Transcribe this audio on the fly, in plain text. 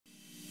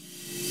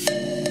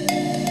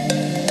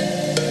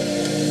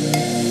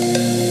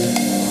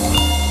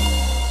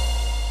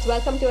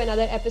welcome to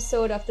another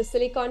episode of the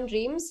Silicon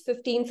Dreams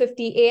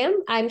 1550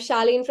 AM. I'm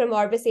Sharlaine from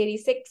Orbis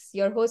 86,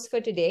 your host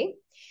for today.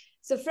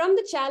 So from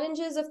the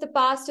challenges of the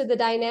past to the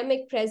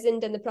dynamic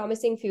present and the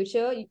promising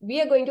future,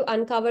 we are going to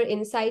uncover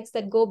insights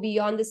that go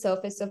beyond the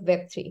surface of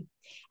Web3.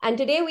 And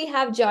today we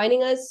have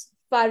joining us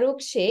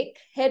Farooq Shaikh,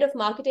 Head of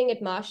Marketing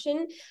at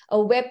Martian, a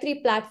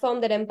Web3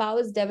 platform that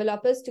empowers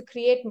developers to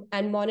create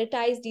and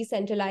monetize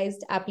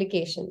decentralized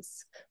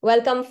applications.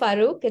 Welcome,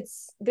 Farooq.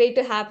 It's great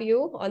to have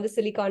you on the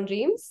Silicon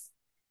Dreams.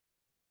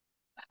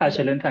 Hi,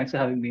 Shalin. Thanks for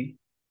having me.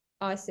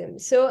 Awesome.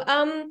 So,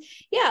 tell us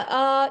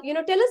a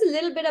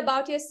little bit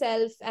about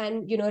yourself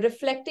and,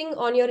 reflecting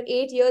on your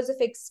 8 years of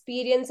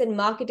experience in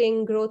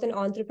marketing, growth, and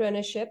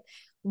entrepreneurship.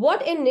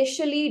 What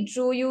initially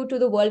drew you to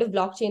the world of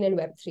blockchain and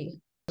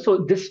Web3? So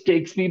this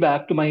takes me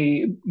back to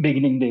my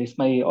beginning days,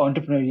 my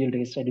entrepreneurial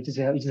days, right? Which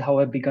is how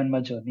I began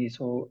my journey.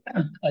 So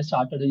I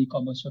started an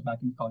e-commerce shop back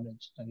in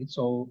college, right?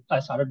 So I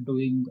started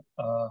doing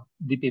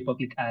the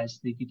pay-per-click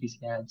ads, the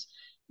PPC ads,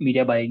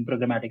 media buying,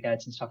 programmatic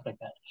ads, and stuff like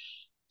that.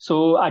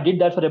 So I did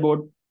that for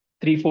about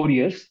 3, 4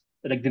 years,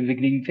 like the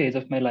beginning phase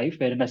of my life,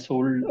 wherein I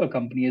sold a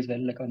company as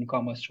well, like an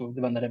e-commerce store,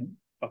 the one that I'm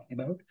talking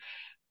about.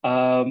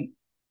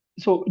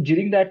 So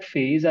during that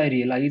phase, I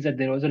realized that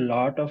there was a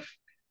lot of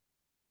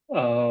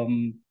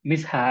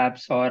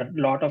mishaps or a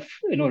lot of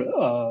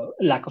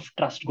lack of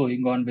trust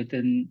going on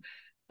within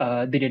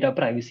the data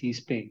privacy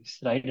space,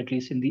 right? At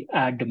least in the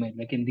ad domain,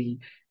 like in the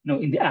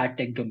in the ad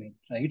tech domain,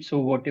 right? So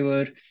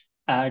whatever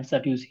ads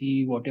that you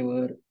see,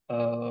 whatever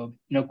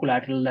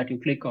collateral that you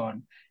click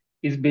on,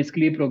 is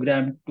basically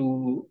programmed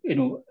to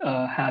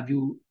have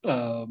you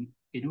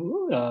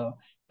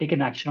take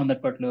an action on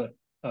that particular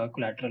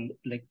collateral,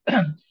 like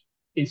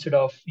instead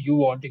of you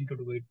wanting to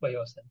do it by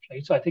yourself,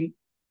 right? So I think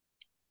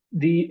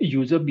the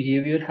user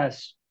behavior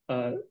has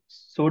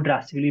so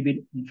drastically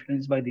been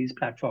influenced by these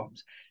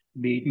platforms,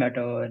 be it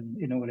Meta and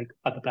like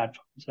other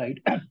platforms, right?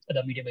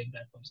 Other media buying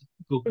platforms,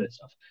 Google and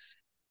stuff.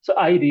 So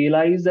I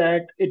realized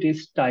that it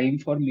is time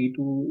for me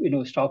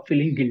to stop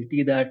feeling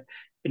guilty that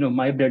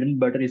my bread and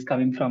butter is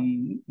coming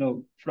from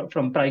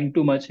from prying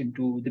too much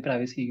into the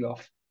privacy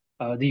of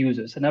the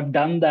users, and I've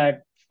done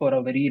that for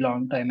a very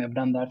long time. I've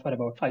done that for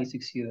about 5,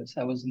 6 years.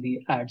 I was in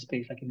the ad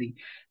space, like in the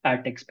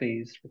ad tech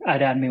space. I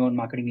ran my own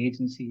marketing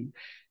agency.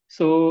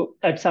 So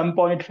at some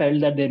point felt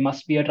that there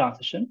must be a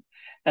transition.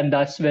 And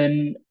that's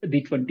when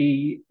the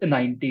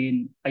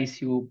 2019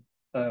 ICO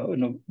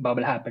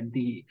bubble happened,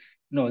 the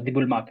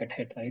bull market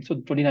hit, right? So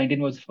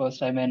 2019 was the first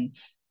time when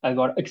I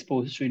got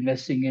exposed to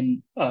investing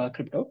in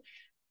crypto.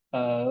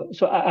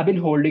 So I've been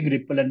holding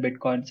Ripple and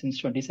Bitcoin since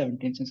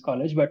 2017, since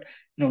college. But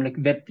like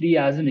Web3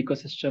 as an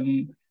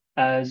ecosystem,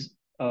 as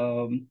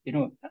as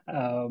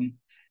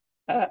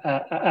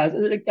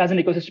an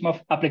ecosystem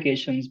of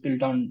applications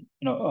built on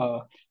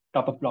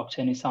top of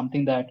blockchain is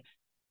something that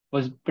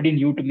was pretty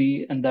new to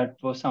me, and that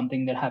was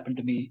something that happened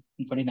to me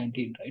in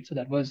 2019, right? So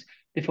that was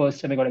the first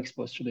time I got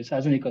exposed to this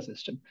as an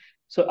ecosystem.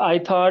 So I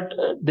thought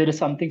there is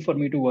something for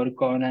me to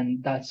work on,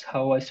 and that's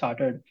how I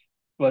started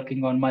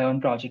working on my own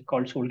project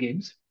called Soul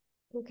Games.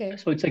 Okay.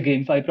 So it's a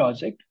GameFi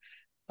project.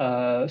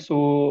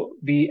 So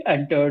we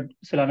entered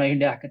Solana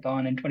India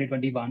Hackathon in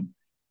 2021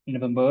 in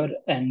November,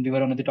 and we were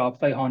one of the top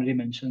 5 honorary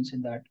mentions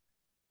in that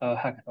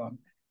hackathon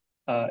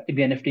in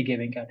the NFT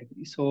gaming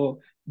category. So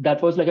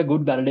that was like a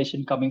good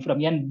validation coming from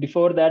me. And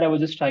before that, I was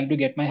just trying to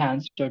get my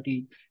hands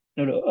dirty,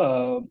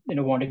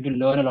 wanting to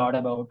learn a lot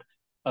about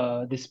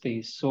this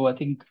space. So I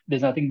think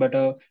there's no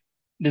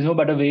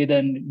better way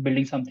than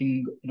building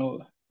something, in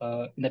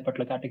that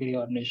particular category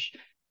or niche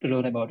to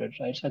learn about it,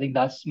 right? So I think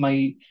that's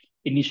my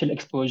initial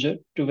exposure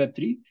to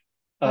Web3.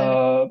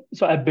 All right.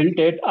 So I built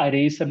it. I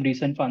raised some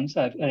decent funds.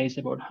 I raised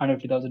about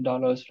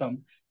 $150,000 from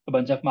a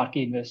bunch of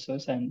marquee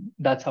investors, and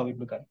that's how it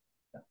began.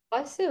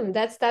 Awesome.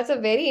 That's a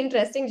very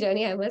interesting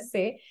journey, I must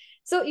say.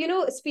 So,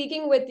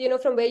 speaking with,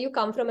 from where you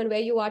come from and where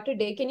you are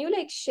today, can you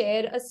like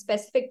share a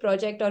specific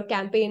project or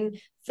campaign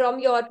from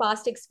your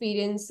past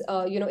experience,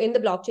 in the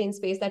blockchain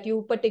space that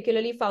you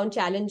particularly found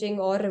challenging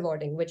or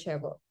rewarding,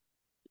 whichever,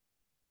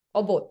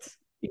 or both?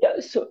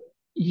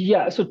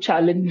 Yeah, so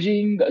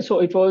challenging. So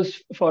it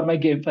was for my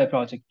GameFi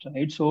project,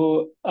 right?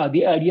 So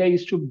the idea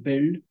is to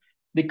build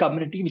the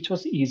community, which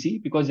was easy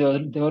because there were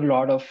a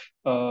lot of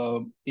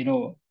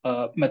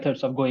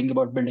methods of going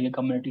about building a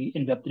community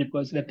in Web3,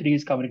 because Web3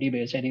 is community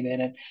based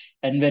anyway,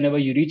 and whenever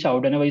you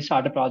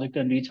start a project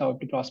and reach out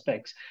to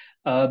prospects,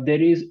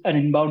 there is an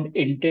inbound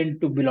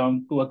intent to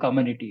belong to a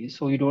community,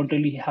 so you don't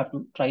really have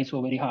to try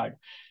so very hard.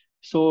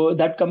 So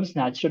that comes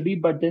naturally,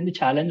 but then the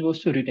challenge was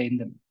to retain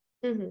them.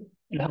 Mm-hmm.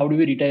 And how do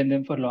we retain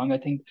them for long? I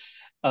think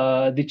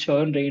the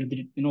churn rate,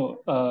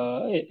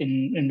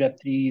 in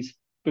Web3 is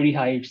pretty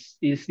high.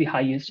 It's the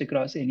highest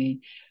across any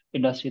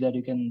industry that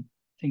you can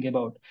think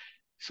about.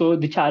 So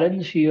the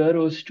challenge here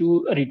was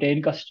to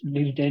retain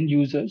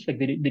users, like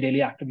the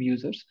daily active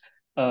users,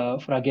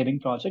 for our gaming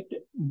project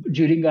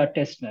during our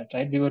test net,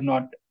 right? We were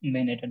not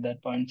mainnet at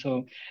that point.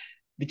 So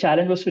the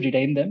challenge was to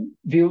retain them.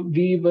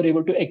 We were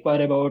able to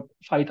acquire about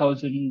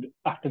 5,000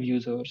 active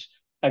users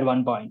at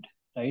one point,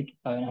 right,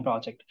 in a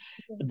project.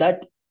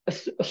 That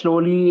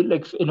slowly,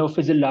 like,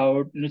 fizzled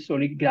out,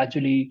 slowly,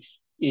 gradually,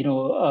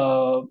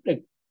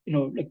 like,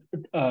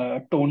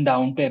 toned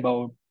down to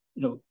about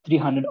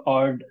 300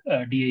 odd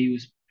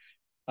DAUs,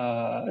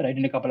 right,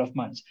 in a couple of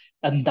months,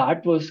 and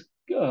that was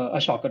a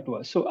shocker to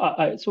us.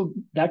 So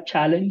that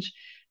challenge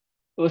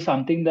was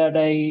something that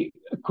I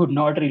could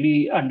not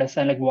really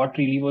understand, like what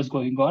really was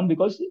going on,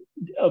 because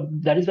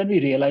that is when we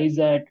realized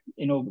that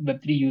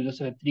Web3 users,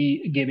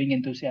 Web3 gaming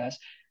enthusiasts,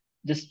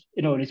 just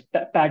just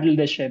paddle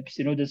the ships,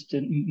 just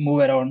move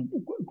around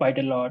quite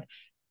a lot,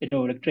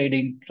 like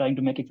trading, trying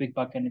to make a quick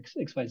buck and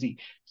XYZ.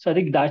 So I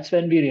think that's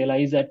when we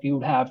realized that we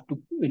would have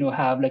to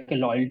have like a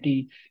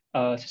loyalty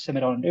system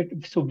around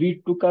it. So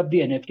we took up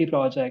the NFT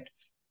project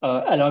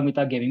along with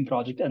our gaming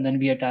project, and then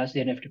we attached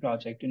the NFT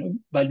project,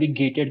 while we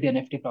gated the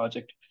NFT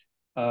project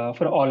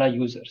for all our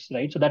users,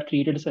 right? So that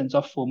created a sense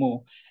of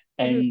FOMO,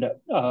 Mhm.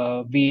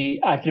 and we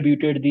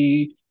attributed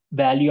the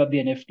value of the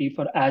NFT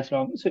for as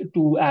long, so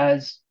to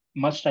as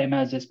much time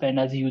as they spend,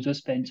 as the user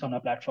spends on our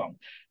platform.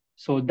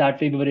 So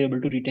that way we were able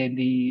to retain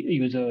the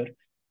user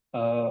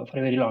for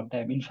a very long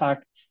time. In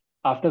fact,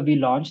 after we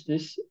launched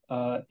this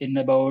in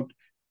about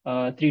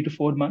 3 to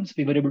 4 months,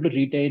 we were able to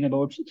retain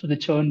about, so the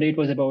churn rate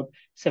was about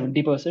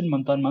 70%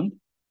 month on month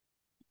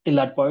till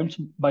that point.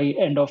 So by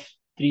end of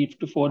 3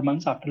 to 4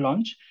 months after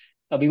launch,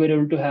 we were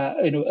able to have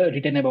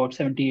retain about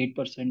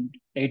 78%,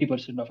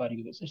 80% of our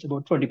users. It's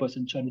about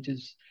 20% churn, which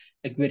is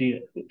like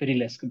very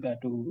less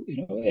compared to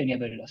any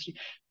other industry,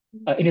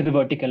 any other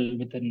vertical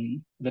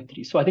within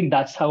Web3. So I think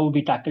that's how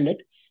we tackled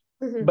it.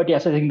 Mhm. But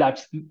yes, I think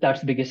that's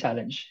the biggest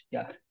challenge.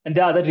 Yeah, and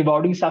there are other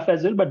rewarding stuff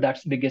as well, but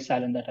that's the biggest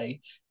challenge that I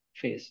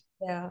face.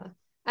 Yeah.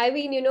 I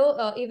mean,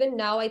 even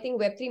now, I think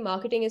Web3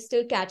 marketing is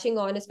still catching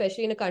on,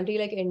 especially in a country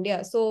like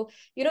India. So,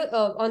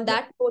 on Yeah.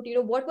 that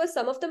note, what were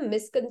some of the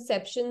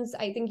misconceptions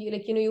I think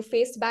you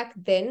faced back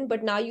then,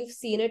 but now you've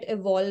seen it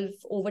evolve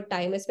over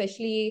time,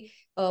 especially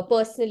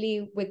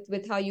personally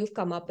with how you've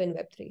come up in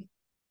Web3?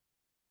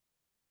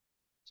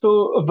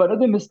 So one of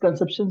the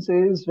misconceptions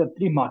is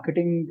Web3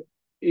 marketing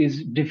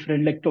is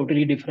different, like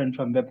totally different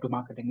from Web2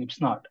 marketing.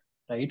 It's not,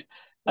 right?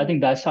 I Mhm.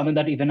 think that's something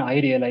that even I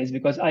realized,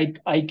 because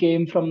I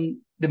came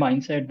from the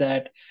mindset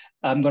that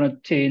I'm gonna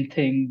change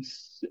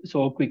things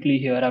so quickly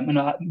here. I'm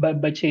gonna,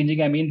 by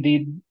changing I mean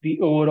the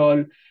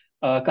overall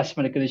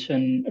customer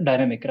acquisition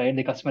dynamic, right?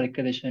 The customer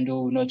acquisition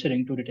to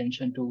nurturing to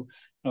retention to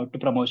to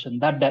promotion.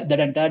 That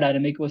entire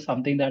dynamic was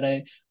something that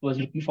I was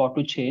looking forward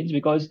to change,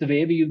 because the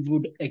way we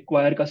would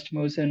acquire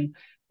customers and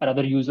or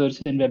other users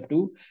in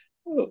Web2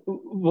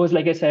 was,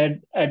 like I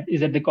said,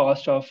 is at the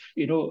cost of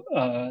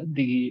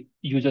the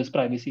user's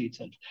privacy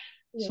itself.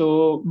 Yeah.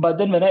 So, but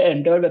then when I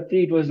entered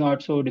Web3, it was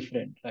not so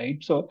different, right?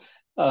 So,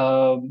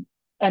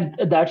 and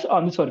that's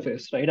on the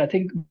surface, right? I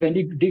think when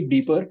you dig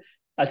deeper,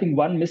 I think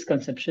one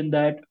misconception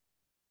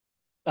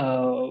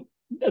uh,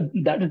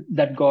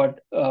 that got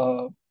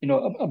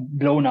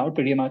blown out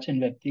pretty much in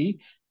Web3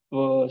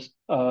 was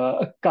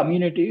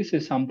communities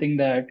is something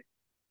that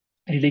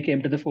really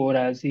came to the fore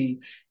as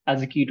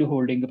a key to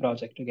holding the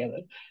project together.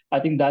 I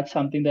think that's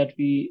something that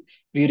we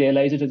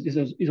realize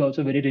is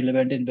also very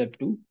relevant in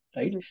Web2,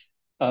 right?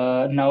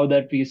 Mhm. Now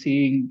that we're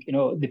seeing,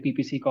 the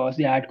PPC costs,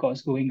 the ad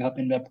costs going up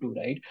in Web2,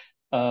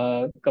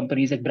 right?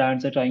 Companies like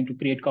brands are trying to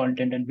create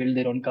content and build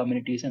their own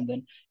communities, and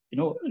then,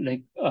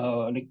 like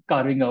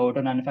carving out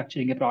or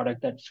manufacturing a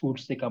product that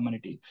suits the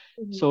community.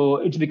 Mhm. So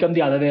it's become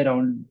the other way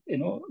around,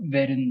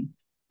 wherein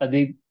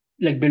they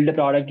like build a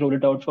product, roll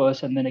it out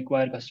first, and then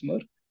acquire customer.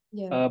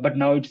 Yeah. But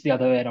now it's the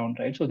other way around,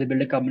 right? So they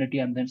build a community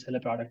and then sell a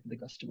product to the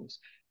customers,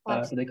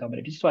 to the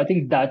community. So I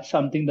think that's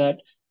something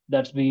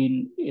that's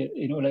been,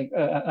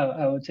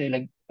 I would say,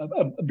 like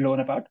blown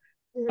apart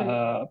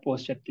Absolutely.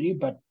 post Web3,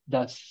 but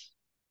that's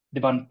the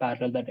one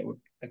parallel that I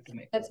would like to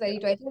make. That's Yeah. very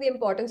true. I think the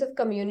importance of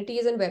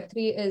communities in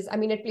Web3 is, I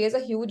mean, it plays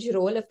a huge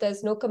role. If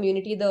there's no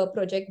community, the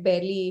project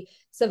barely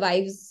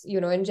survives,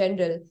 in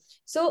general.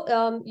 So,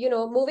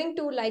 moving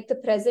to like the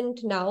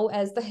present now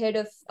as the head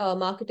of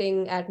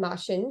marketing at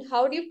Martian,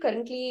 how do you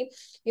currently,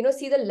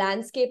 see the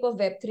landscape of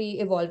Web3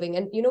 evolving?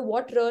 And,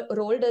 what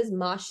role does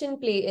Martian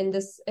play in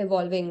this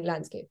evolving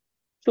landscape?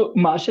 So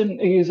Martian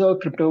is a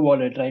crypto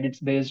wallet, right?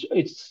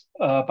 It's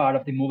part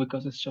of the Move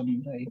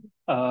ecosystem, right?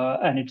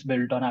 And it's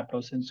built on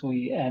Aptos and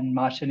Sui. And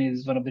Martian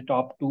is one of the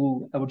top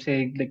two, I would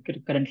say, like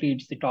currently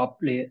it's the top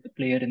player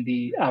in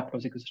the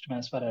Aptos ecosystem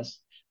as far as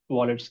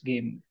wallets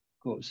game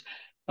goes.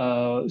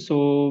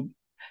 So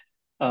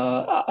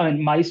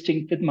and my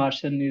stint with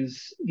Martian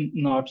is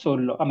not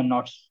so I mean,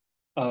 not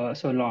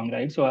so long,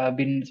 right? So I've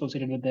been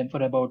associated with them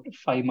for about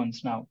 5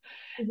 months now,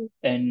 Mhm.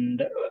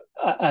 and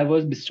I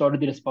was bestowed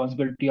with the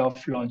responsibility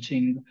of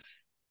launching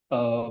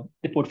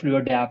the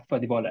portfolio app for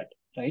the wallet,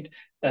 right?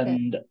 Okay.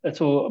 And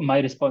so my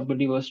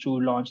responsibility was to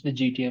launch the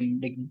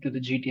GTM, like do the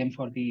GTM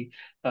for the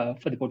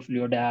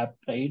portfolio app,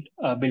 right?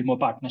 Build more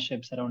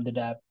partnerships around the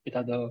app with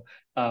other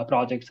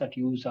projects that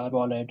use our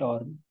wallet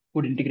or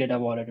would integrate our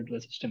wallet into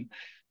the system.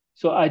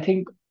 So I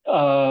think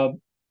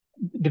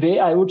the way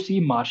I would see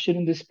Martian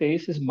in this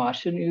space is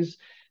Martian is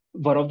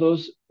one of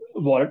those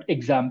wallet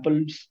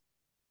examples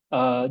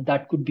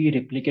that could be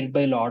replicated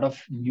by a lot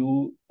of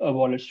new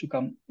wallets to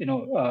come,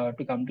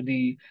 to come to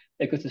the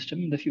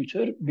ecosystem in the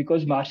future,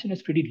 because Martian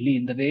is pretty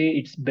lean. The way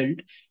it's built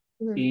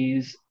Mhm.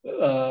 is,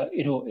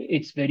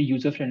 it's very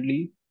user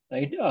friendly,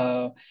 right?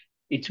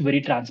 It's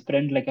very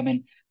transparent. Like, I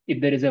mean, if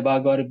there is a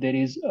bug, or if there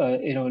is,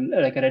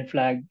 like a red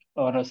flag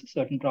on a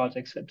certain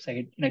project's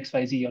website, in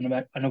XYZ,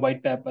 on a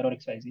white paper or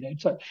XYZ,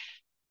 right? So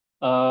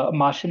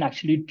Martian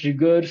actually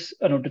triggers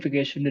a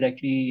notification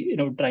directly,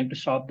 trying to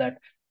stop that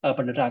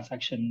particular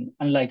transaction,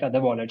 unlike other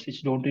wallets,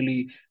 which don't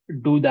really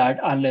do that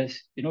unless,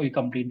 you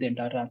complete the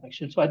entire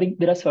transaction. So I think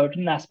there are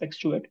certain aspects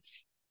to it.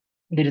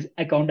 There is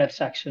account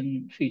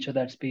abstraction feature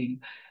that's being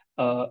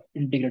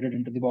integrated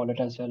into the wallet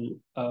as well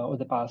over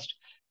the past,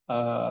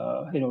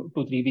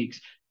 2 3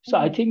 weeks. So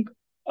I Mhm. think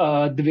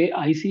the way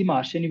I see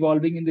Martian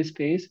evolving in this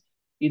space,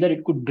 either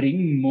it could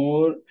bring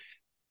more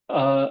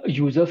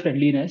user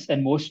friendliness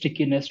and more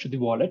stickiness to the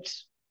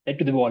wallets, right,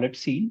 to the wallet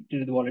scene,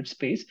 to the wallet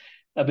space,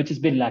 which has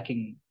been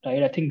lacking,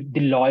 right? I think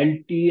the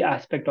loyalty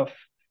aspect of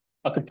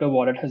a crypto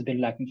wallet has been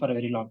lacking for a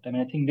very long time.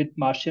 And I think with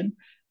Martian,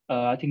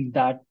 I think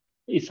that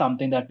is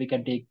something that we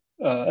can take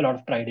a lot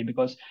of pride in,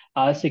 because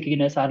our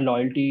stickiness, our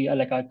loyalty,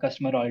 like our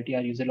customer loyalty,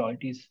 our user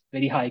loyalty is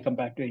very high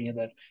compared to any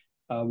other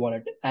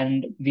wallet.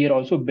 And we are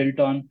also built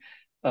on,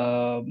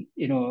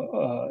 in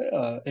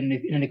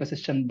an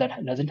ecosystem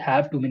that doesn't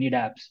have too many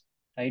dApps,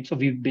 right? So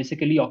we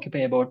basically occupy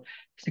about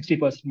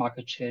 60%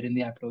 market share in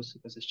the Apple's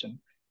ecosystem.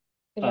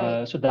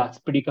 Right. So that's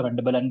pretty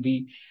commendable. And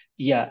we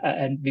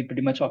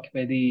pretty much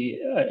occupy the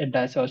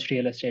entire search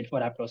real estate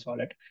for Apple's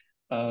wallet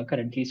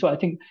currently. So I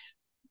think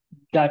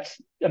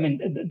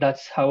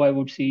that's how I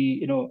would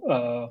see,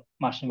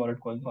 Martian wallet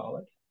going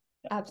forward.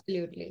 Yeah.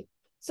 Absolutely.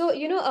 So,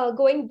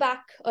 going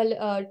back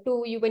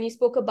to you when you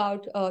spoke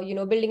about,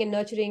 building and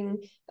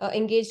nurturing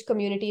engaged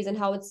communities and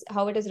how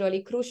it is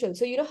really crucial.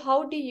 So,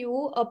 how do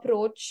you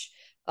approach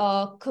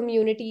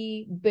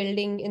community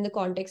building in the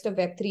context of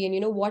Web3,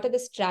 and what are the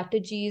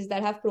strategies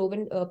that have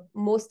proven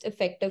most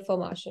effective for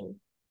Martian?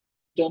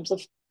 In terms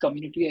of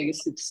community, I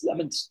guess it's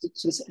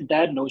this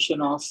entire notion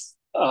of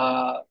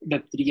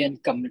Web3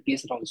 and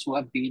communities that also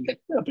have been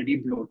like pretty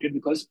bloated,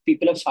 because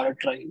people have started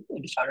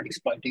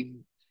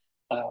exploiting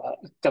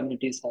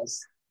communities as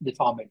they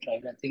form it,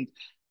 right?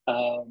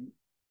 Um,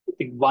 I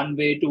think one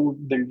way to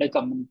build a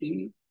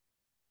community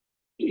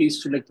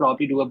is to like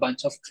probably do a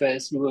bunch of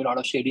quests, do a lot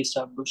of shady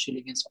stuff, do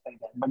shilling and stuff like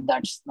that. But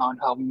that's not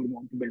how we would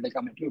want to build a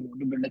community. We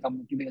want to build a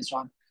community based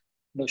on,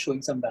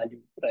 showing some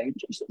value, right?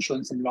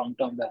 Showing some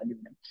long-term value.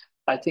 And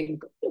I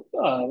think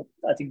uh,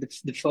 I think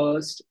the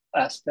first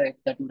aspect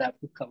that you would have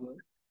to cover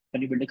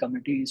when you build a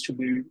community is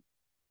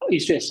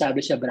to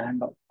establish a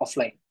brand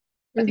offline.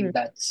 I Mm-hmm. think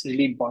that's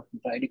really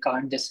important, right? You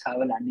can't just have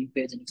a landing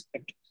page and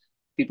expect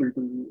people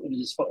to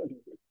just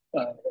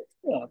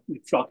uh,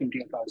 flock into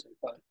your project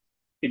or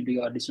into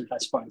your digital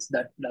touch points.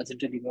 That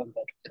doesn't really work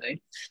that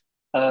way,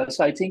 right?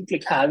 So I think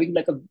like having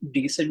like a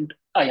decent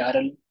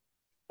IRL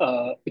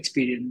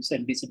experience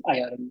and decent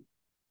IRL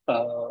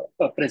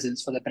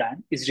presence for the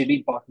brand is really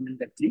important in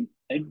Web3,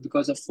 right?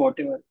 Because of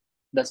whatever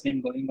that's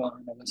been going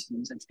on ever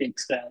since, and fake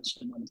scratch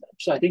and all of that.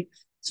 So I think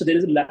so there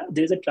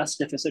is a trust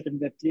deficit in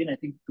Web3, and I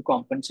think to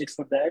compensate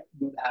for that,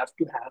 you have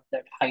to have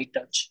that high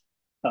touch,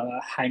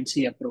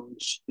 handsy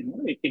approach,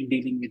 in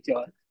dealing with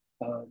your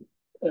uh,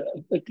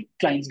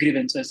 clients'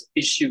 grievances,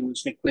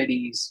 issues, like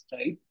queries,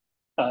 right?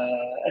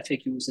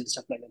 FAQs and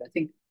stuff like that. I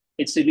think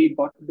it's really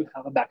important to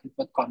have a back and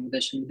forth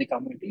conversation with the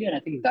community, and I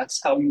think that's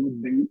how you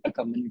would build a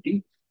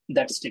community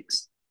that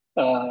sticks.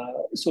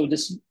 So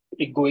this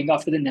like, going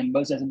after the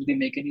numbers doesn't really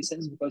make any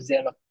sense, because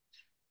there are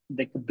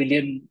like a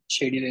billion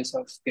shady ways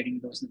of getting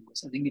those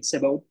numbers. I think it's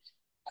about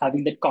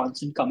having that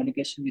constant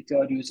communication with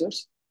your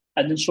users,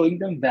 and then showing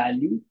them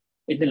value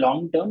in the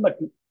long term,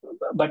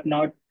 but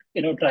not,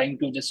 trying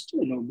to just,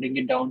 bring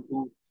it down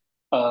to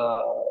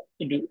uh,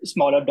 into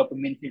smaller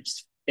dopamine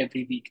hits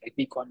every week, like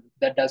week on week.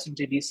 That doesn't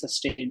really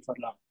sustain for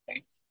long,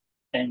 right?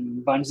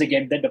 And once they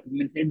get that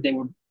dopamine hit, they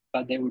would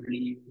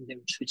leave, they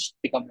would switch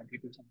the community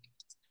to something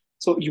else.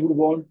 So you would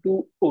want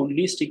to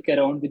only stick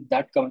around with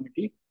that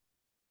community,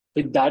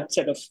 with that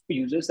set of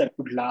users that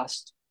could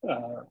last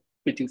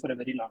with you for a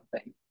very long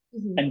time.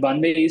 Mm-hmm. And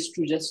one way is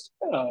to just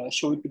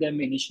show it to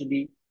them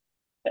initially,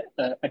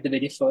 at the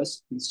very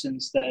first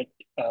instance, that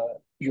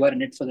you are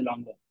in it for the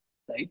long run,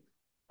 right?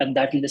 And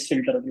that will just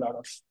filter a lot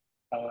of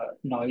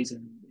noise,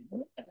 and,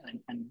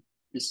 and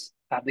just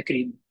have the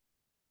cream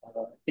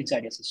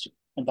inside your system.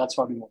 And that's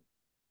what we want.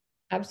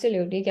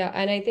 Absolutely, yeah.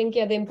 And I think,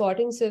 yeah, the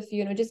importance of,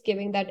 just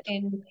giving that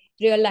in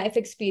real life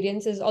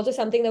experience is also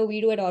something that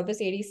we do at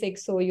Orbis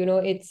 86. So,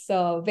 it's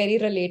very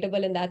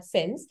relatable in that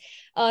sense.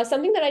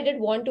 Something that I did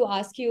want to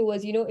ask you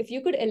was, if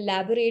you could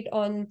elaborate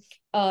on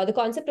the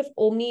concept of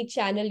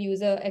omni-channel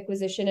user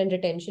acquisition and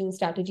retention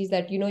strategies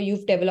that,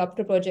 you've developed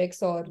for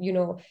projects, or,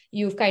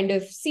 you've kind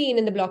of seen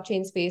in the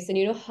blockchain space.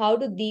 And, how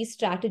do these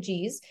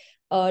strategies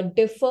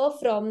differ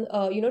from,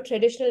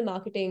 traditional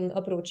marketing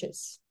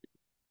approaches?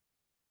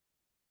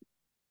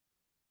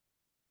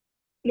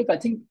 Look, I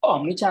think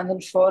omni-channel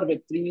for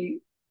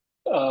Web3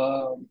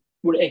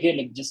 would again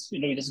like just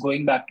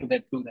going back to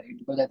Web2, right?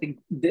 Because I think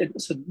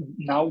so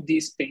now the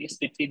space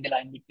between the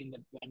line between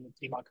Web2 and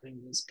Web3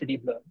 marketing is pretty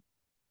blurred.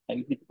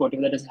 Like with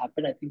whatever that has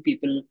happened, I think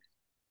people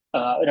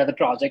rather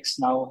projects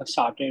now have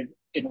started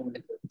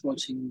like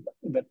approaching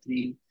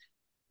Web3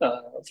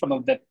 from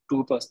a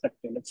Web2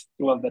 perspective, like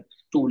through a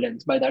Web2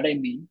 lens. By that I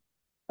mean,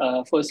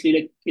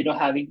 firstly, like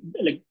having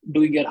like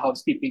doing your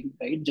housekeeping,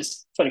 right?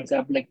 Just for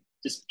example, like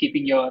just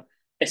keeping your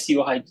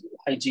SEO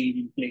hygiene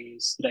in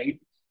place, right?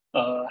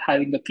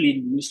 Having a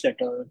clean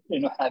newsletter,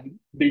 having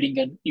building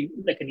an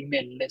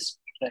email list,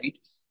 right?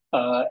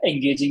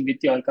 Engaging with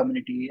your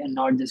community and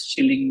not just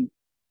chilling,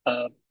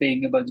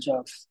 paying a bunch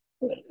of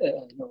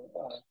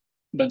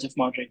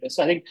moderators.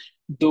 So I think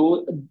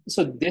though,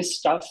 so this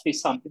stuff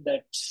is something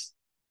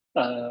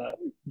uh,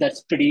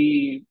 that's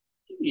pretty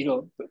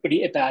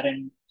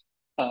apparent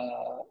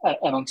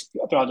amongst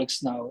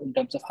projects now in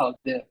terms of how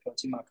they're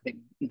approaching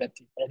marketing in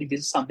Web3. I think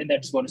this is something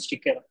that's going to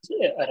stick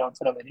around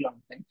for a very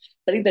long time.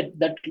 I think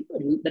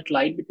that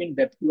line between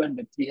Web2 and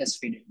Web3 has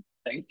faded,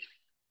 right?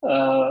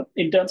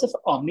 In terms of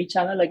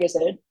omni-channel, like I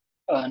said,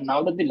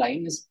 now that the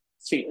line is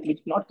faded, like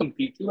not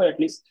completely, but at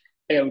least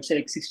I would say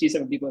like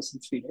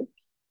 60-70% faded.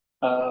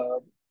 Uh,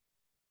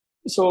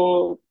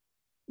 so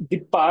the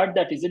part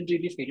that isn't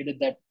really faded and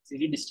that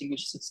really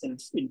distinguishes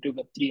itself into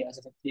Web3 as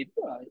a Web3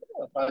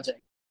 project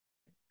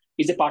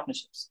is the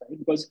partnerships, right?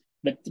 Because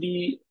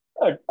Web3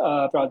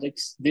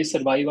 projects, they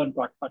survive on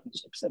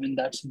partnerships. I mean,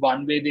 that's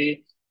one way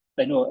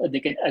they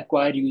can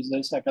acquire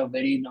users at a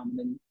very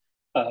nominal,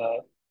 uh,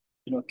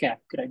 CAC,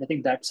 right? I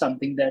think that's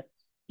something that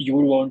you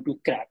would want to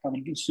crack. I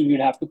mean, so you'd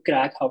have to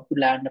crack how to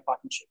land a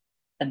partnership,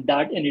 and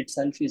that in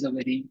itself is a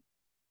very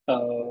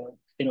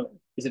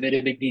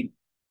big deal,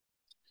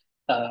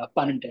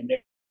 pun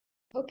intended.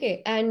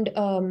 Okay. And,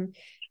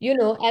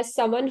 as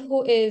someone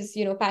who is,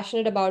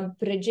 passionate about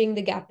bridging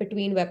the gap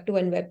between Web2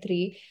 and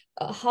Web3,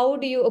 how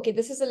do you, okay,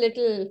 this is a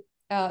little,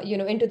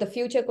 into the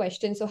future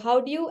question. So how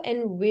do you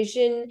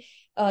envision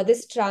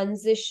this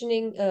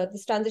transition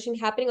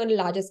happening on a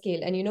larger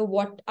scale? And,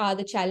 what are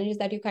the challenges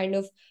that you kind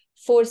of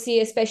foresee,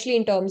 especially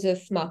in terms of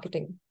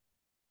marketing?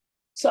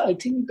 So I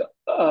think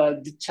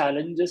the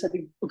challenges, I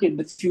think, okay,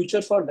 the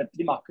future for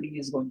Web3 marketing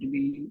is going to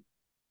be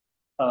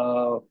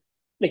uh,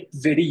 like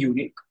very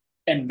unique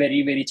and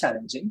very, very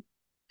challenging.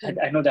 And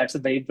I know that's a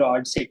very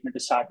broad statement to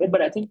start with,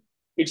 but I think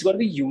it's going to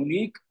be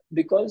unique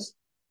because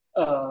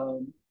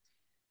um,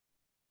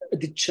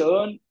 the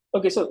churn.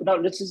 Okay, so now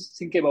let's just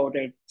think about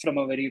it from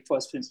a very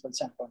first principle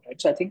standpoint,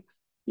 right? So I think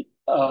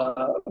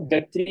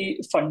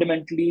Web3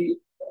 fundamentally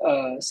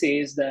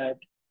says that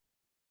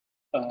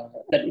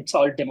it's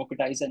all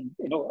democratized and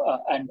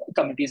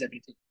community is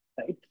everything,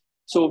 right?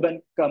 So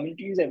when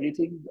community is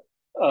everything,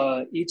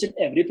 each and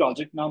every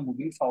project now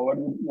moving forward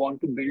would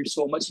want to build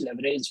so much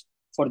leverage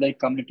for their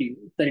community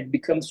that it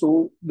becomes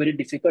so very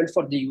difficult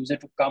for the user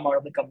to come out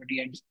of the community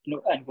and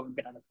and go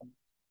into another community,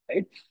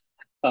 right?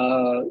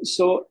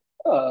 So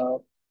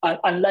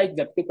unlike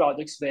Web2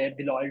 projects where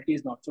the loyalty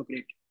is not so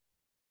great,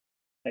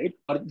 right?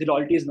 Or the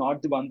loyalty is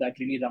not the one that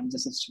really runs the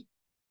system,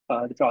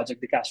 the project,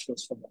 the cash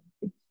flows for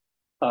them.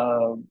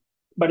 Um,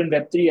 but in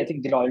Web3, I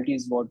think the loyalty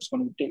is what's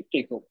going to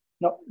take over.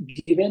 Now,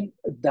 given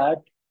that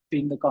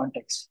being the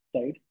context,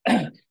 right,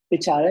 the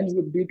challenge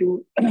would be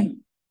to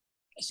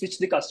switch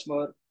the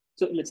customer.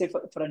 So let's say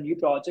for a new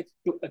project,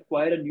 to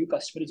acquire a new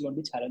customer is going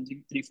to be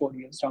challenging 3-4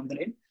 years down the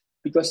lane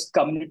because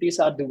communities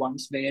are the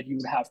ones where you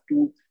have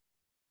to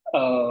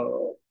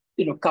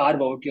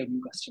carve out your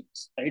new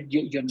customers, right?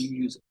 Your new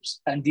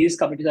users, and these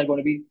communities are going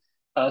to be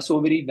so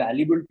very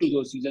valuable to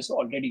those users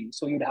already.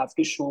 So you'd have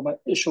to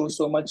show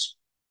so much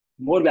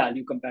more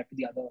value compared to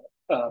the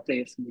other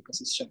players in the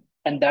ecosystem,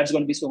 and that's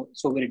going to be so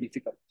very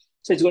difficult.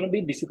 So it's going to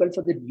be difficult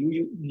for the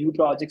new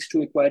projects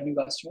to acquire new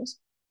customers.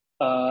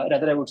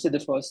 Rather, I would say the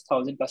first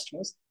 1,000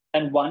 customers,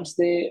 and once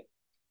they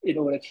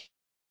like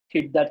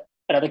hit that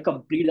rather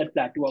complete that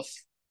plateau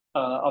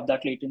of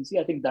that latency,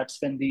 I think that's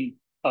when the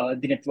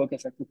network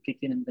effect would kick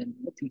in, and then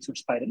things would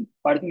spiral.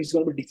 But I think it's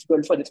going to be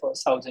difficult for the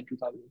first 1,000,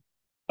 2,000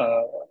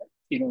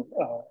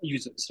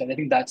 users. Right? I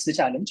think that's the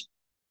challenge.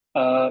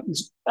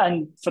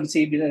 And for the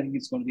same reason, I think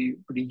it's going to be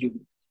pretty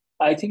unique.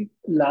 I think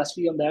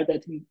lastly on that, I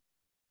think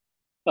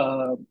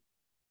uh,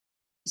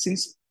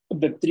 since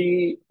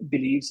Web3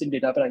 believes in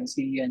data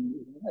privacy and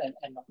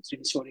not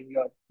really storing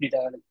your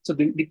data, so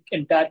the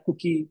entire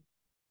cookie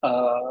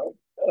uh,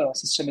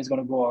 system is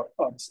going to go out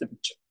of the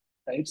picture,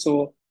 right?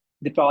 So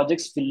the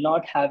projects will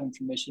not have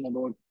information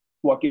about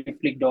what you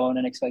clicked on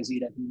and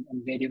XYZ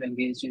and where you've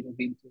engaged,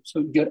 been through.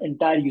 So your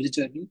entire user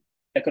journey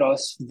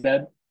across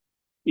web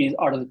is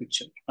out of the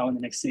picture now in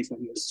the next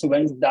 3-4 years. So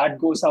when that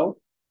goes out,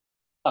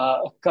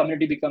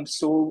 community becomes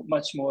so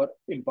much more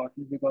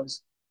important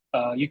because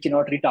you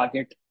cannot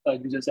retarget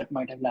users that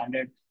might have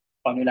landed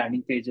on your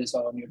landing pages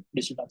or on your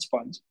digital touch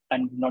points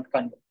and not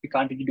convert. You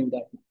can't really do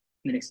that in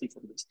the next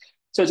 3-4 years.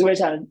 So it's very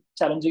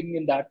challenging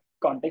in that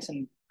context,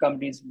 and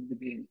companies will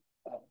be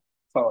uh,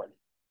 forward,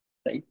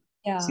 right?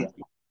 Yeah. So, yeah.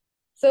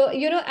 So,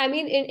 I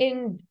mean,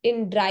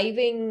 in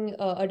driving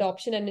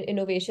adoption and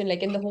innovation,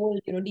 like in the whole,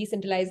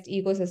 decentralized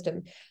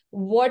ecosystem,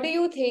 what do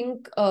you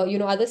think,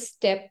 are the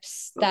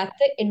steps that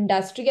the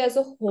industry as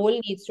a whole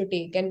needs to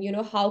take? And,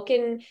 how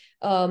can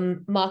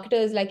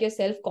marketers like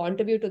yourself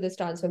contribute to this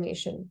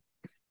transformation?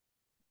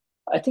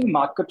 I think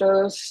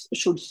marketers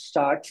should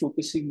start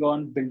focusing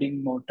on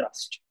building more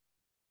trust.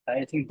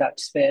 I think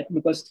that's fair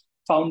because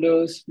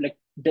founders, like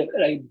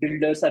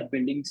builders, are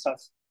building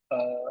stuff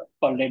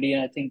already,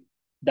 and I think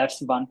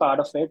that's one part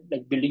of it.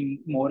 Like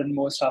building more and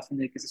more stuff in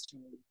the ecosystem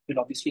will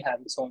obviously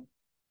have its own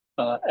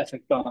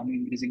effect on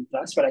increasing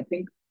trust. But I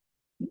think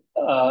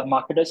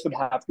marketers would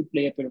have to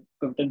play a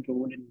pivotal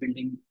role in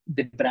building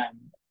the brand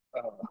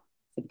for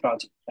the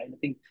project. Right? I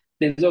think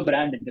there's no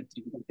brand in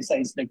Web3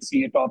 besides like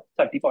see a top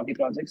 30, 40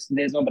 projects.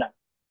 There's no brand,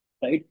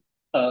 right?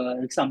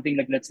 Like something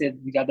like, let's say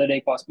the other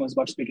day Cosmos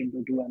got split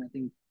into two, and I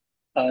think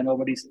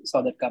nobody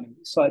saw that coming.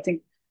 So I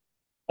think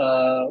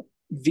uh,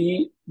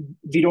 we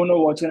we don't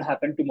know what's going to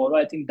happen tomorrow.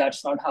 I think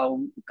that's not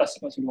how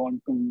customers would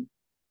want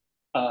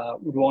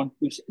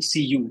to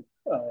see you.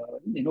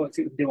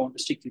 If they want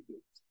to stick with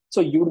you,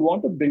 so you would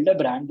want to build a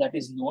brand that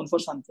is known for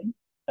something,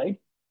 right?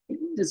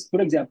 This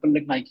good example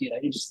like Nike,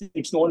 right?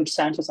 It's known, it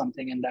stands for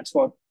something, and that's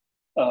what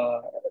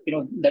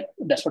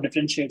that's what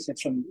differentiates it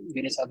from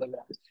various other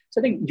brands.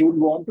 So I think you would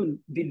want to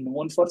be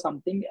known for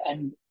something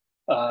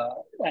uh,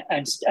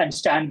 and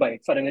stand by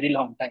it for a very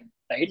long time,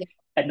 right? Yeah.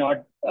 And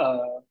not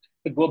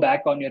go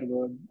back on your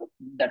word.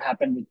 That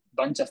happened with a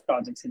bunch of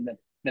projects in the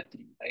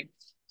Web3, right?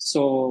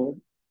 So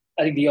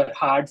I think you're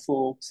hard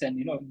folks, and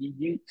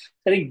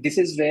I think this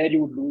is where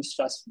you would lose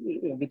trust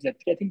with Web3.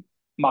 I think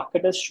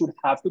marketers should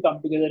have to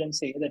come together and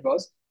say that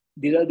was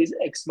these are these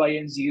X, Y,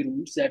 and Z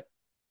rules that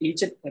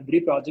each and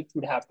every project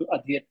would have to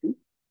adhere to,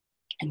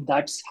 and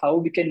that's how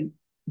we can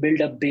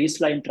build a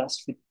baseline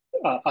trust with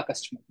our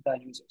customers, with our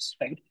users,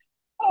 right?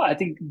 I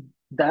think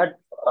that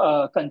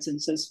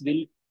consensus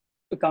will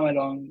come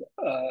along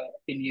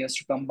in years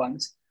to come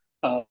once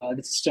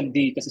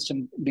the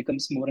ecosystem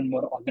becomes more and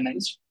more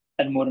organized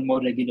and more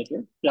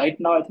regulated. Right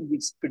now, I think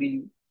it's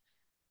pretty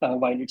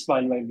it's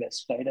wild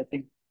west, right? I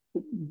think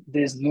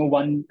there's no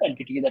one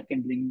entity that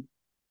can bring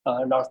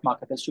a lot of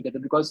marketers together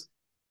because,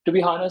 to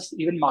be honest,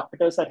 even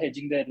marketers are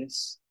hedging their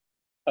risks,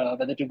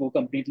 whether to go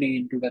completely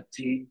into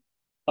Web3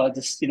 or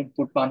just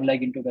put one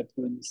leg into Web2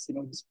 and just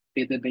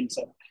pay the bills.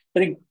 So I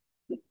think,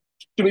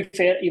 to be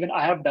fair, even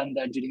I have done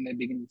that during my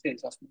beginning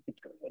phase of my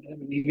crypto, right? I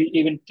mean,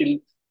 even till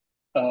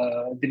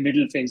the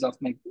middle phase of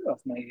my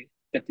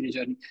Web3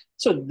 journey.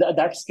 So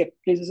that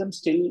skepticism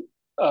still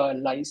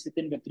lies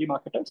within Web3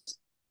 marketers,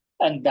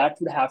 and that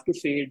would have to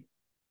fade,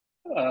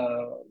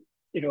 uh,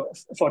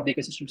 for the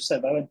ecosystem to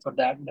survive, and for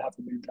that we have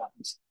to build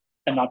brands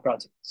and not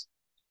projects.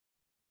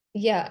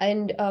 Yeah,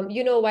 and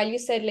while you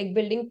said like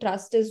building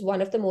trust is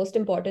one of the most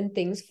important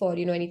things for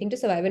anything to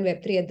survive in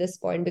Web3 at this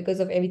point because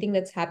of everything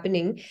that's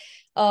happening,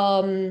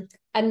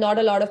 and not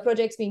a lot of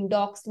projects being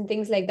doxed and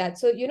things like that.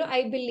 So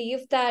I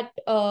believe that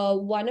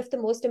one of the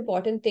most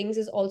important things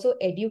is also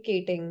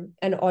educating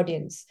an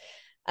audience.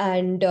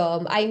 And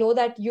I know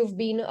that you've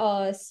been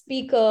a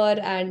speaker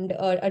and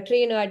a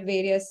trainer at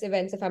various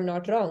events, if I'm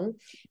not wrong.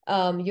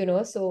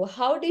 So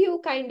how do you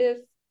kind of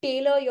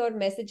tailor your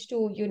message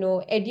to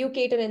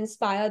educate and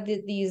inspire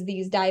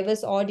these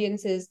diverse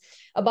audiences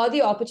about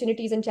the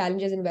opportunities and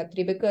challenges in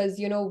Web3? Because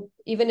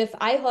even if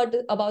I heard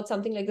about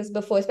something like this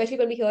before, especially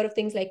when we hear of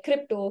things like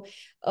crypto,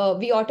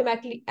 we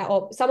automatically,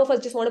 or some of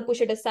us just want to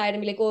push it aside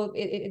and be like, oh,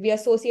 we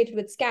associate it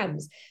with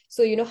scams.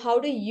 So how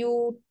do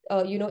you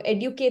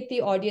educate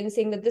the audience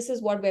saying that this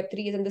is what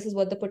Web3 is and this is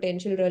what the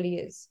potential really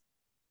is?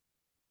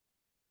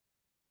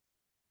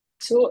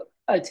 So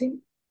I think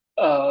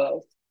uh,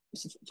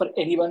 for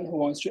anyone who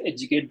wants to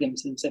educate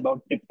themselves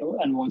about crypto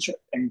and wants to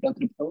enter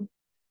crypto,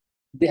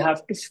 they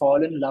have to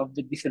fall in love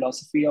with the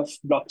philosophy of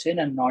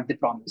blockchain and not the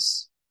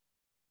promise.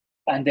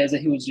 And there's a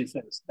huge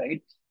difference,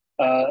 right?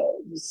 Uh,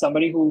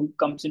 Somebody who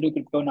comes into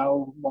crypto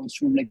now wants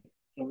to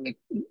like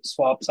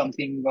swap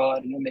something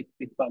or make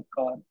big buck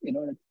or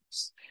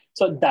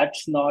so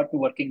that's not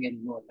working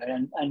anymore,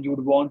 right? And you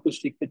would want to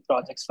stick with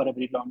projects for a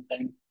very long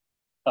time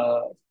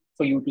uh,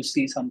 for you to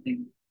see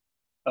something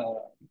uh,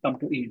 come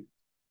to yield.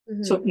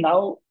 Mm-hmm. So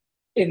now,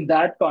 in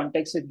that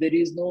context, if there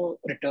is no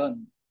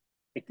return,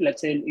 like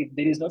let's say if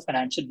there is no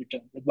financial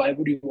return, like why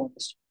would you want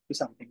to stick to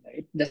something,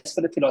 right? That's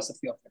for the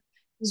philosophy of it.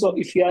 So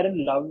Mm-hmm. if you are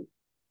in love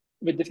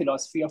with the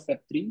philosophy of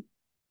Web3,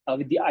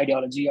 with the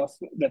ideology of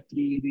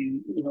Web3,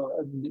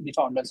 the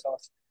founders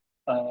of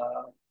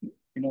uh,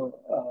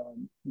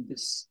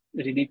 this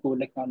really cool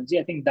technology,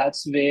 I think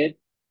that's where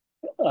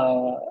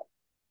uh,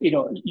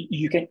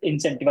 you can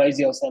incentivize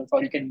yourself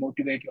or you can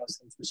motivate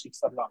yourself to stick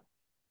for long.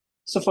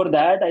 So for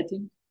that, I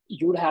think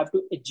you would have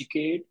to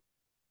educate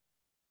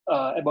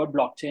about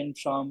blockchain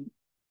from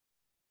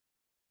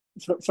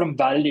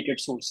validated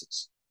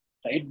sources,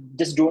 right?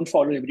 Just don't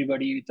follow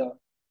everybody with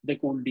the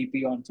cool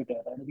DP on Twitter.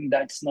 I think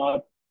that's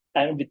not,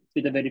 and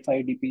with a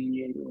verified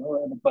DP,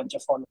 and a bunch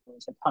of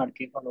followers, like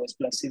 100K followers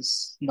plus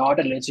is not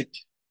a legit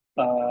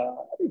uh,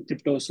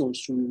 crypto source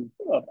to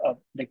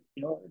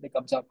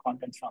observe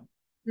content from.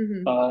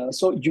 Mm-hmm.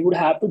 So you would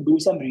have to do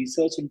some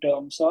research in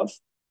terms of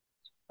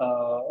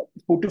uh,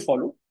 who to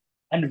follow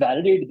and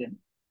validate them,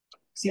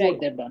 see what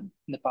Right. they've done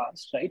in the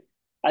past, right?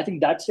 I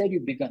think that's where you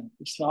begin.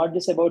 It's not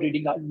just about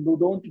reading. You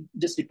don't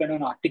just depend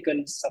on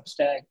articles,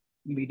 Substack,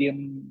 Medium,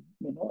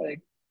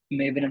 like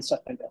Maven and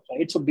stuff like that,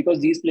 right? So because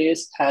these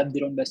players have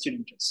their own vested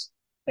interests,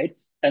 right?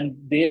 And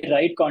they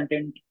write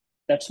content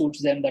that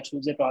suits them, that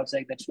suits their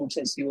project, that suits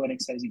SEO and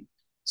XYZ.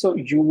 So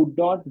you would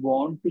not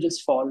want to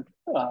just fall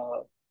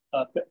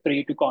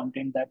prey to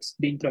content that's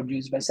being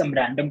produced by some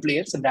random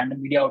player, some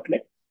random media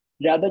outlet.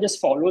 Rather, just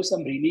follow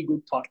some really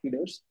good thought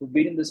leaders who've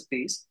been in the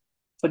space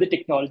for the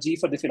technology,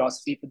 for the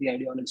philosophy, for the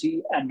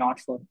ideology, and not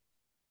for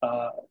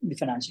the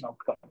financial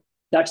outcome.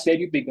 That's where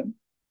you begin.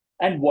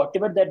 And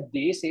whatever that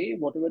they say,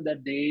 whatever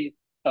that they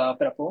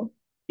propose,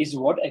 is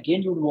what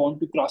again you would want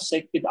to cross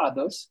check with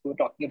others who are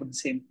talking about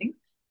the same thing,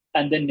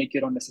 and then make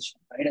your own decision.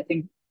 Right? I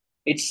think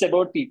it's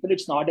about people.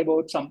 It's not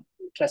about some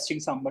trusting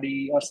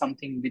somebody or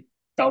something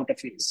without a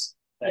face.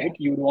 Yeah. Right?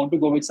 You would want to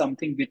go with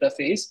something with a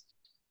face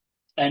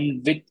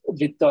and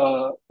with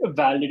a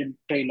valid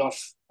trail of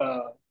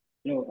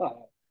uh,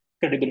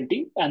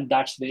 credibility, and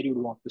that's where you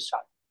would want to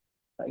start,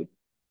 right?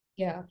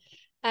 Yeah.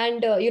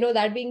 And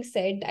that being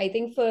said, I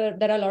think there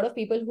are a lot of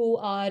people who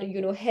are,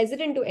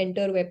 hesitant to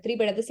enter Web3,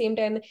 but at the same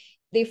time,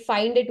 they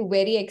find it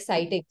very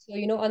exciting. So,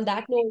 on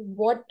that note,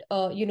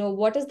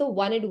 what is the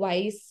one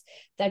advice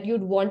that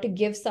you'd want to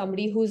give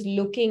somebody who's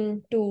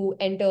looking to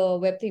enter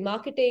Web3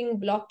 marketing,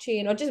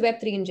 blockchain, or just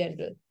Web3 in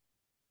general?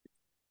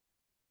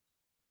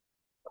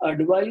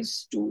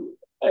 Advice to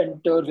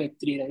enter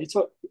Web3, right?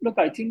 So, look,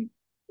 I think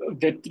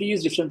Web3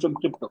 is different from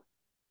crypto,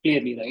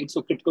 clearly, right?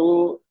 So,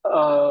 crypto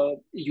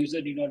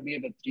user need not be a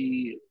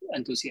Web3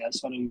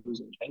 enthusiast or a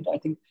user, right? I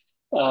think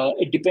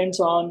it depends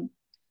on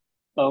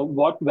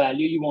what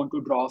value you want to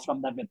draw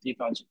from that Web3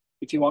 project.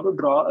 If you want to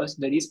draw a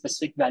very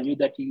specific value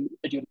that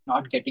you're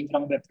not getting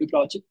from a Web3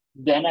 project,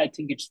 then I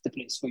think it's the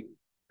place for you,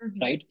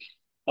 Mhm. right?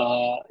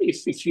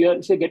 If you're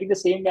getting the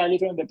same value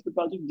from a Web3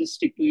 project, just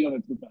stick to your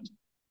Web3 project,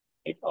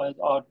 right?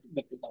 Or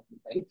Web2 company,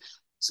 right?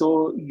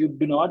 So you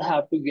do not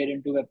have to get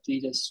into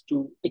Web3 just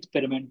to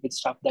experiment with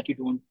stuff that you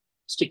don't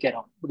stick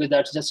around, because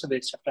that's just a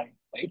waste of time,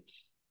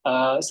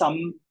 right?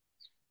 Something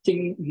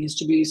needs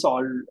to be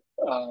solved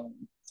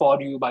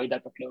for you by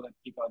that particular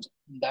Web3 project.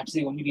 That's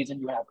the only reason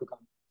you have to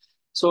come.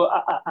 So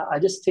I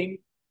just think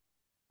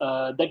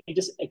that you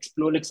just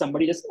explore, like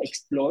somebody just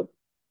explore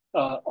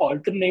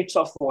alternates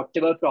of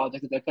whatever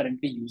project they're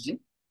currently using,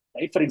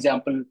 right? For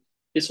example,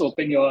 just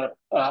open your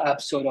app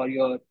store or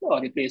your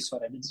Play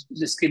Store and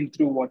just skim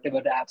through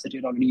whatever the apps that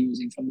you're already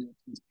using from the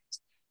space,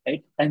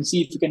 right? And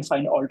see if you can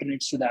find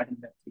alternates to that in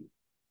Web3.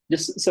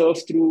 Just surf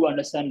through,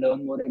 understand,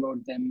 learn more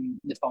about them,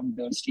 the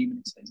founders, team, and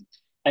etc.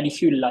 And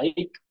if you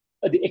like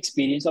the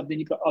experience of the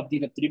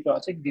Web3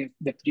 project, the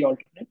Web3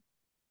 alternate,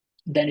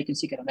 then you can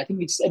stick around. I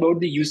think it's about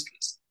the use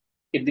case.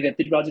 If the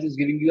Web3 project is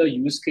giving you a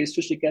use case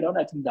to stick around,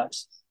 I think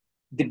that's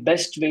the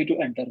best way to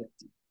enter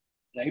Web3,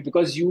 right?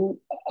 Because you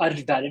are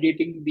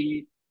validating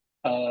the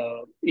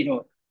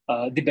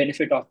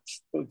benefit of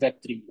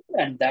Web3,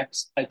 and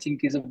that's, I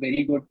think, is a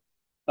very good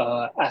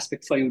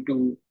aspect for you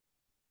to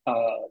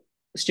uh,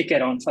 stick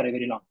around for a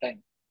very long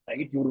time,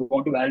 right? You would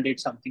want to validate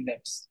something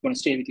that's going to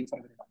stay with you for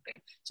a very long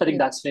time. So I think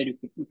Yeah. that's where you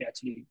can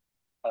actually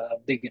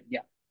begin.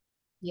 Yeah.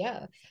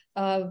 Yeah,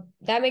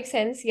 that makes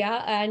sense.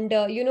 Yeah. And,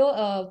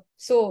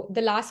 so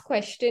the last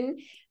question,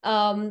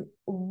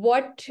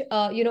 what,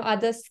 are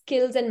the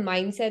skills and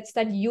mindsets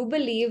that you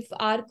believe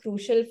are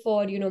crucial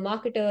for,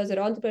 marketers or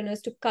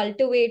entrepreneurs to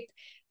cultivate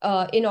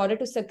in order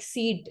to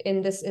succeed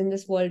in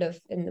this world of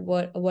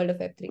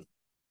Web3?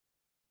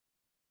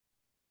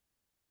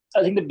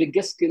 I think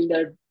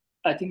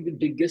the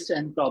biggest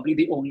and probably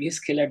the only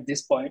skill at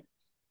this point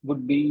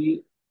would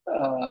be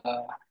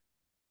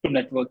to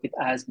network with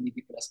as many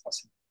people as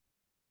possible,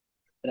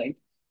 right?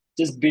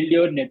 Just build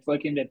your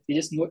network in that.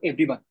 Just know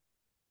everyone.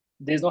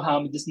 There's no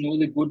harm. Just know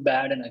the good,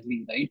 bad, and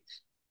ugly, right?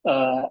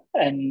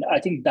 And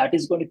I think that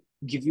is going to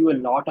give you a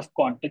lot of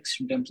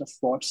context in terms of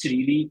what's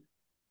really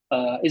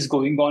is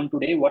going on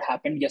today, what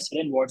happened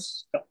yesterday, and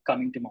what's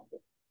coming tomorrow,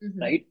 Mm-hmm.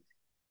 right?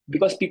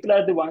 Because people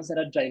are the ones that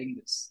are driving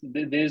this.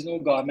 There's no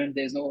government,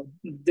 there's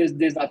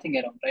nothing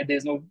around, right?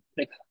 There's no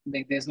like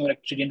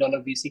 $1 trillion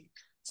VC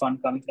fund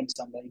coming from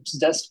somewhere. It's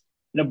just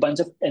bunch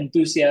of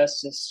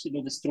enthusiasts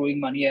just throwing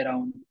money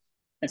around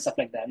and stuff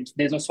like that.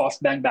 There's no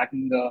SoftBank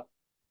backing the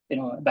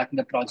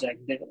project,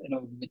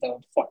 with a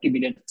 40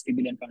 billion, 50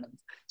 billion kind of.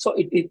 So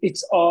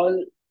it's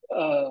all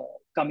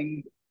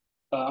coming.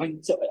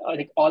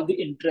 Like all the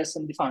interest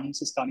and the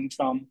funds is coming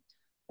from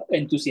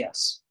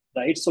enthusiasts,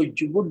 right? So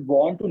you would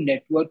want to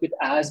network with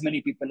as many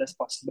people as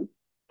possible,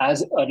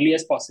 as early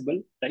as possible,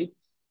 right?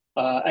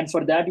 And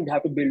for that, you'd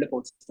have to build a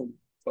portfolio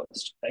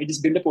first, right?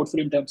 Just build a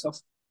portfolio in terms of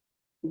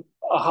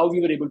how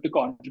we were able to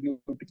contribute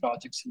to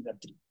projects in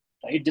Web3,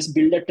 right? Just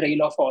build a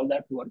trail of all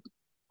that work.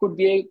 Could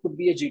be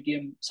a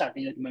GTM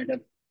strategy that might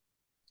have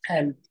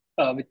helped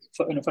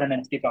for an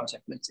NFT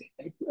project, let's say,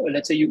 right?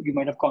 Let's say you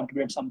might have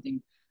contributed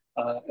something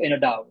in a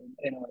DAO,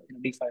 in a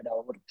DeFi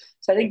DAO.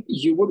 So I think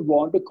you would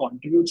want to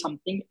contribute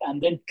something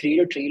and then create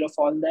a trail of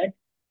all that,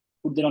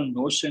 put that on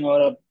Notion or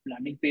a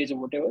landing page or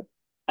whatever,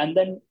 and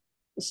then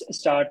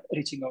start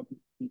reaching out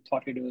to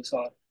thought leaders,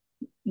 or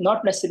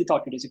not necessarily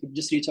thought leaders. You could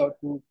just reach out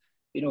to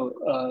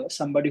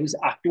somebody who's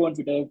active on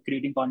Twitter,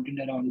 creating content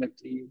around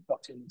Web3,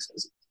 blockchain,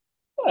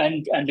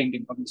 and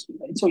LinkedIn, obviously,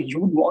 right? So you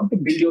would want to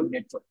build your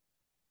network,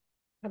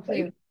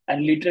 Absolutely. right?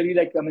 And literally,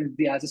 like, I mean,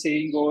 as the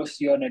saying goes,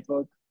 your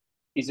network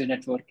is your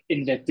network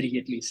in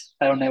Web3, at least.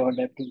 I don't know about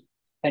Web2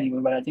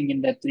 anymore, but I think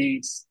in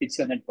Web3, it's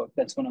your network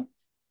that's gonna,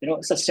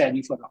 sustain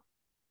you for now.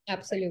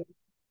 Absolutely.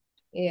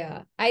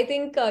 Yeah, I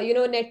think,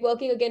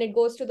 networking, again, it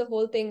goes to the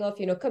whole thing of,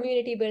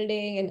 community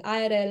building and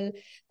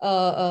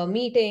IRL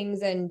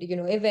meetings and,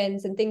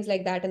 events and things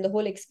like that, and the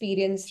whole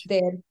experience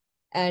there.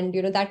 And,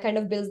 that kind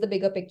of builds the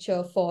bigger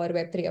picture for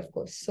Web3, of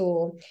course.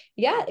 So,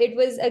 yeah, it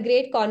was a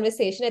great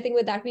conversation. I think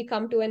with that, we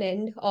come to an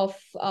end of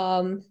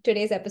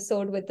today's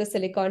episode with the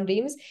Silicon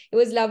Dreams. It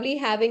was lovely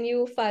having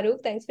you,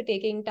 Farooq. Thanks for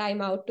taking time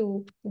out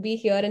to be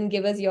here and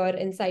give us your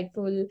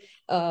insightful,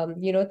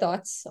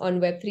 thoughts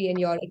on Web3 and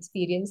your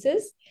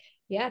experiences.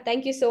 Yeah,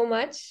 thank you so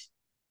much.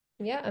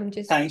 Yeah, I'm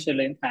just Thanks,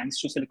 Sharlaine. Thanks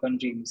to Silicon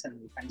Dreams,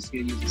 and thanks to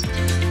your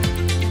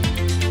users.